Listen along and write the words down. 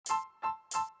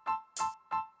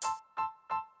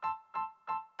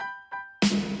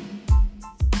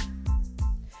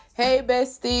Hey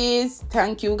besties,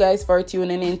 thank you guys for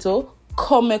tuning into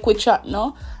Come Make We Chat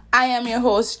Now. I am your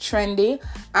host Trendy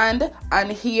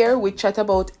and here we chat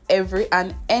about every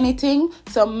and anything.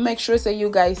 So make sure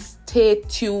you guys stay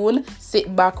tuned,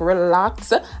 sit back,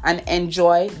 relax and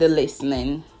enjoy the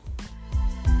listening.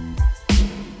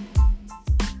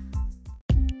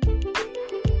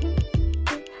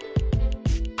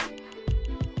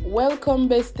 Welcome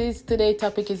besties. Today's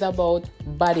topic is about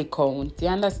body count. You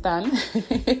understand?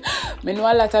 I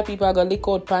know a lot of people are going to lick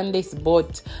out on this,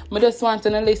 but I just want to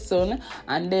listen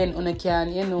and then you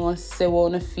can, say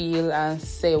what you feel and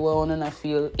say what you don't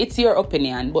feel. It's your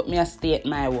opinion, but I state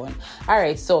my one.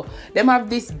 Alright, so them have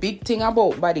this big thing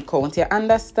about body count. You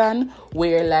understand?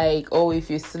 Where if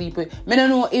you sleep with, I don't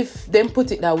know if them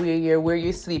put it that way here, where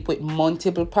you sleep with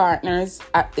multiple partners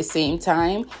at the same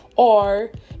time,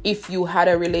 or if you had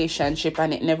a relationship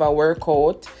and it never worked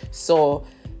out, so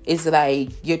it's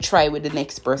like you try with the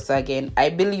next person again. I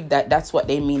believe that that's what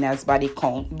they mean as body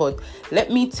count. But let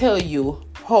me tell you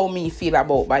how me feel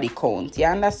about body count. You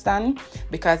understand?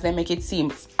 Because they make it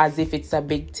seem as if it's a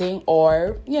big thing,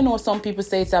 or some people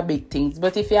say it's a big thing.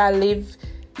 But if you live,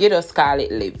 you just call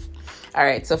it live.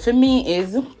 Alright, so for me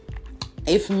is,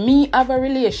 if me have a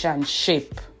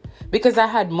relationship, because I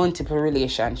had multiple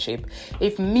relationships.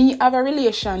 If me have a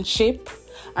relationship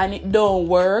and it don't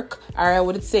work, or I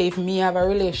would say if me have a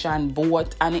relation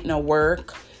both and it not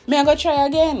work, me I go try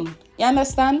again. You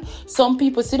understand? Some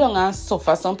people sit down and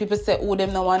suffer. Some people say, oh,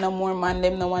 them no want no more man,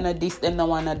 them no want this, them no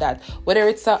want that. Whether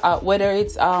it's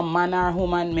a man or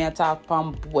woman, me I talk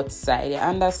from both sides. You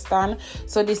understand?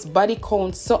 So this body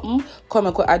count something, come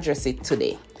I could address it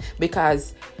today.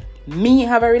 Because me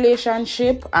have a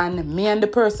relationship and me and the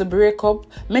person break up,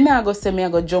 me not go say me I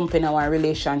go jump in our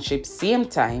relationship same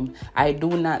time. I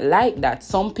do not like that.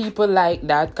 Some people like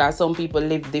that because some people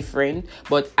live different,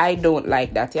 but I don't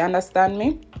like that. You understand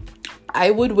me? I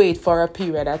would wait for a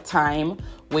period of time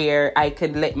where I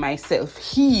could let myself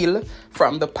heal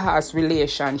from the past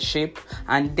relationship,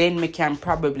 and then me can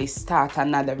probably start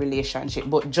another relationship.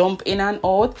 But jump in and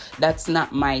out, that's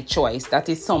not my choice. That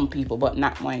is some people, but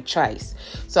not my choice.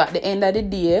 So at the end of the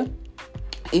day,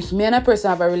 if me and a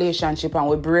person have a relationship and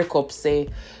we break up, say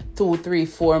 2, 3,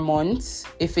 4 months,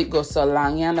 if it goes so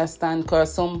long, you understand?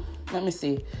 Because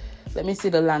let me see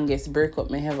the longest breakup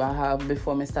me ever have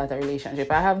before me start a relationship.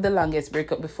 I have the longest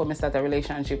breakup before me start a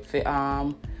relationship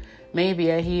for maybe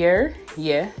a year.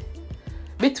 Yeah.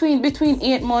 Between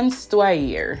 8 months to a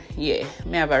year. Yeah.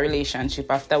 Me have a relationship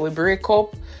after we break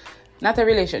up. Not a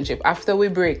relationship. After we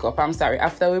break up,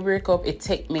 it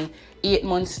take me 8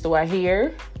 months to a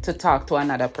year to talk to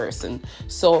another person.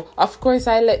 So, of course,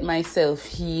 I let myself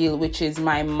heal, which is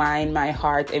my mind, my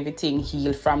heart, everything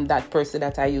heal from that person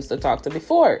that I used to talk to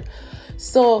before.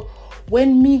 So,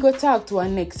 when me go talk to a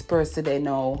next person they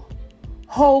know,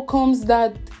 how comes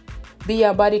that be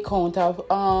a body count of,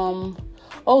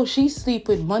 she sleep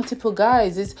with multiple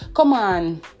guys? Come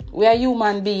on. We are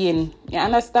human being. You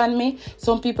understand me?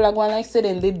 Some people are going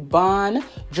they born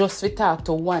just to talk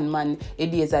to one man a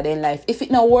days of their life. If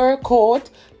it not work out,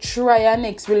 try a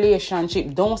next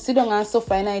relationship. Don't sit down and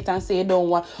suffer night and say you don't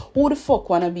want. Who the fuck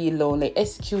want to be lonely?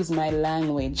 Excuse my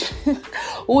language.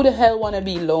 Who the hell want to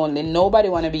be lonely? Nobody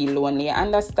want to be lonely. You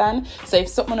understand? So if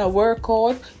something not work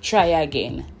out, try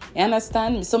again. You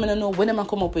understand? Some don't know when am I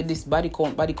come up with this body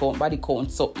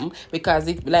count something. Because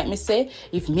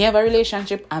if me have a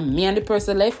relationship and me and the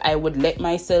person left, I would let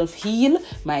myself heal,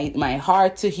 my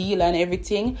heart to heal and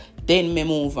everything, then me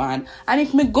move on. And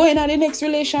if me go in at the next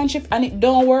relationship and it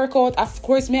don't work out, of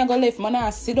course me I go left. Man, I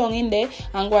sit down in there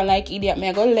and go like idiot. Me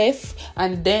I go left,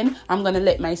 and then I'm gonna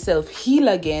let myself heal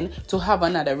again to have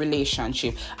another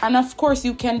relationship. And of course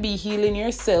you can be healing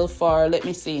yourself for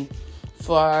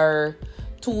for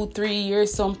 2-3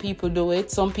 years. Some people do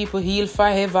it. Some people heal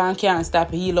forever and can't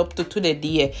stop heal up to the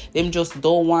day. Them just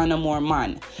don't want no more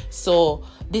man. So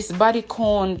this body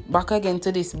count, back again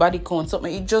to this body count,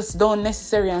 something it just don't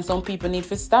necessary, and some people need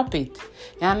to stop it.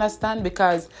 You understand?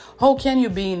 Because how can you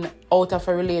be out of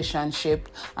a relationship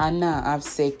and not have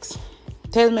sex?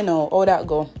 Tell me now how that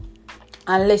go.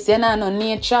 Unless you know no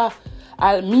nature.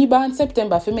 Me born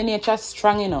September, for my nature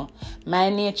strong, My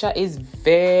nature is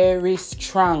very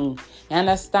strong. You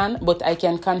understand? But I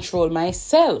can control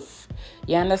myself.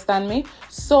 You understand me?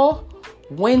 So,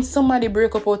 when somebody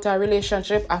break up out a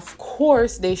relationship, of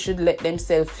course, they should let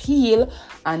themselves heal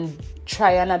and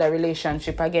try another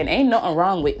relationship again. Ain't nothing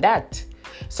wrong with that.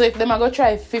 So if them are going to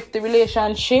try 50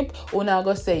 relationship, you're not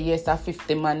going to say, yes, a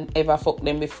 50 man ever fuck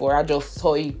them before. I just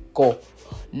saw it go.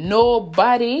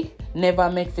 Nobody never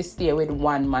make for stay with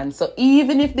one man. So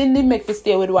even if they didn't make for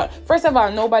stay with one, first of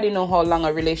all, nobody know how long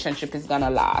a relationship is gonna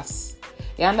last.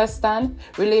 You understand?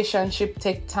 Relationship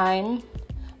take time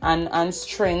and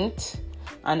strength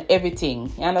and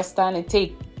everything. You understand? It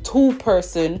take two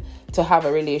person to have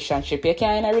a relationship. You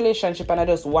can't in a relationship and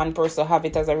just one person have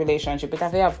it as a relationship. It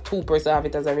have to have two person have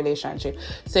it as a relationship.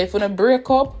 So if you want to break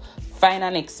up, find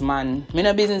a next man. Me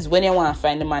no business when you want to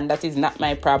find a man. That is not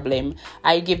my problem.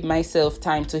 I give myself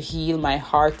time to heal, my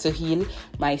heart to heal,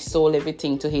 my soul,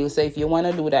 everything to heal. So if you want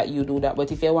to do that, you do that.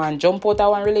 But if you want to jump out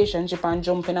of one relationship and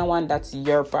jump in a one, that's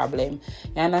your problem.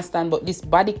 You understand? But this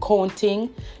body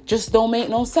counting just don't make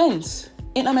no sense.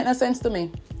 It don't make no sense to me.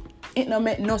 It don't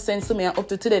make no sense to me. And up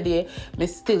to today, me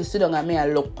still sit down and me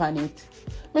look on it.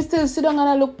 Me still sit down and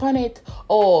I look on it.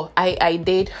 Oh, I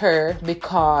date her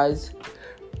because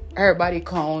her body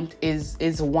count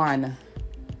is 1.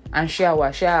 And she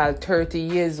 30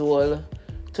 years old,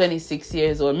 26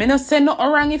 years old. Me no say nothing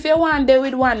wrong if you want there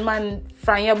with one man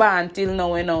from your band till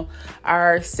now, you know.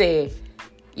 Or say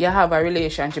you have a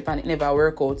relationship and it never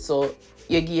work out. So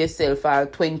you give yourself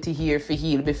 20 years for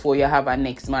heal before you have a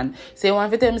next man. So you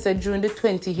want to tell me say during the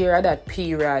 20 years of that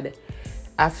period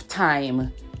of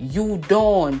time, you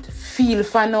don't feel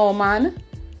for no man?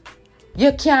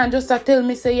 You can't just tell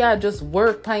me say you just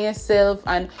work on yourself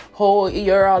and how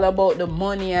you're all about the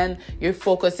money and you're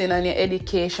focusing on your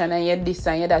education and your this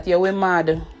and your that. You're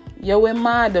mad. You're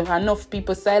mad. Enough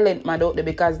people silent mad out there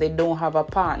because they don't have a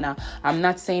partner. I'm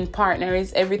not saying partner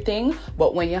is everything,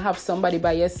 but when you have somebody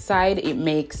by your side, it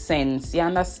makes sense. You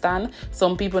understand?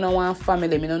 Some people don't want family.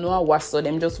 They don't know what, so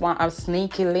them just want a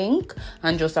sneaky link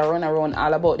and just run around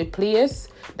all about the place.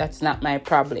 That's not my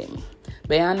problem.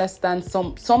 But you understand?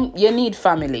 Some you need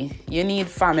family. You need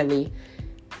family.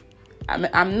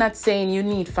 I'm not saying you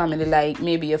need family like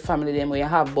maybe a family them where you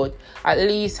have, but at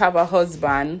least have a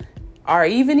husband. Or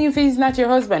even if he's not your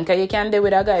husband, because you can deal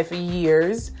with a guy for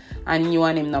years and you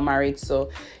and him not married. So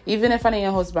even if I'm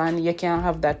your husband, you can't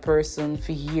have that person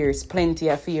for years, plenty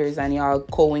of years, and you're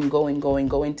going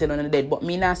till I'm dead. But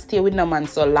me not stay with no man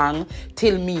so long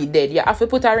till me dead. You have to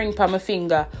put a ring on my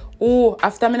finger. Oh,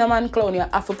 after me no man clown, you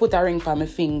have to put a ring on my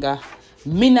finger.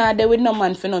 Me not there with no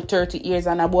man for no 30 years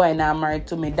and a boy not married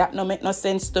to me. That no make no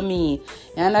sense to me.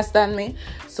 You understand me?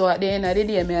 So at the end of the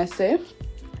day, me I say,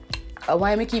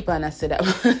 why me keep on I say that?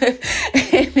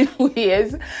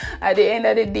 Anyways, at the end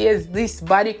of the day, this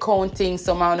body counting,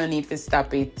 somehow no need to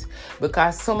stop it.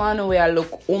 Because somehow no way I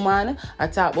look woman, I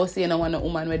talk about saying I want a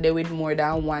woman where they with more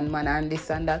than one man and this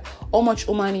and that. How much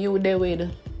woman you there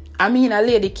with? I mean, a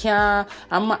lady can't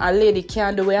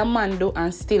do what a man do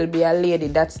and still be a lady.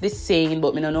 That's the saying,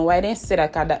 but I don't know why they say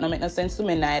that, because that don't make no sense to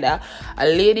me neither. A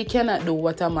lady cannot do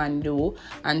what a man do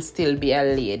and still be a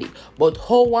lady. But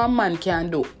how one man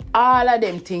can do all of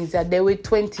them things that they with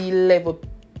 20 level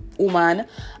woman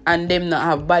and them not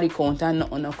have body count and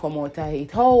nothing not come out of it.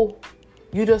 How?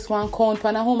 You just want count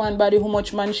on a woman body how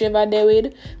much man she ever there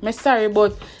with? Me sorry,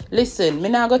 but listen, me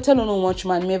not go tell you how much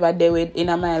man me ever there with in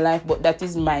my life, but that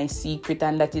is my secret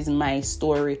and that is my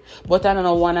story. But I don't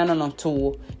know one and I don't know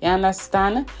two. You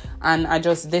understand? And I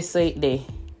just say it there.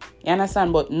 You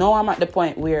understand? But now I'm at the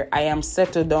point where I am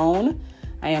settled down.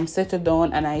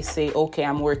 And I say, okay,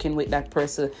 I'm working with that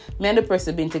person. Me and the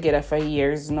person been together for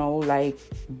years now, like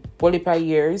per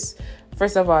years.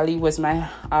 First of all, he was my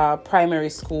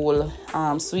primary school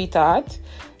sweetheart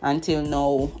until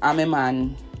now. I'm a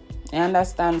man. You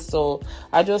understand? So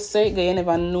I just say you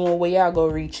never know where you're going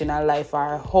to reach in a life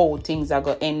or how things are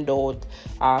going to end out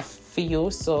for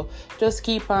you. So just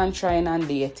keep on trying and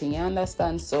dating. You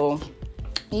understand? So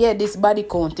yeah, this body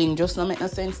counting just don't make no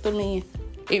sense to me.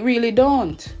 It really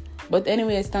don't. But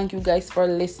anyways, thank you guys for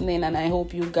listening, and I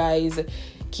hope you guys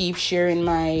keep sharing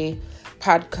my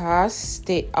podcast.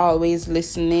 Stay always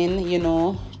listening,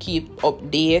 keep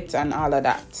updates and all of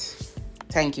that.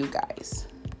 Thank you guys.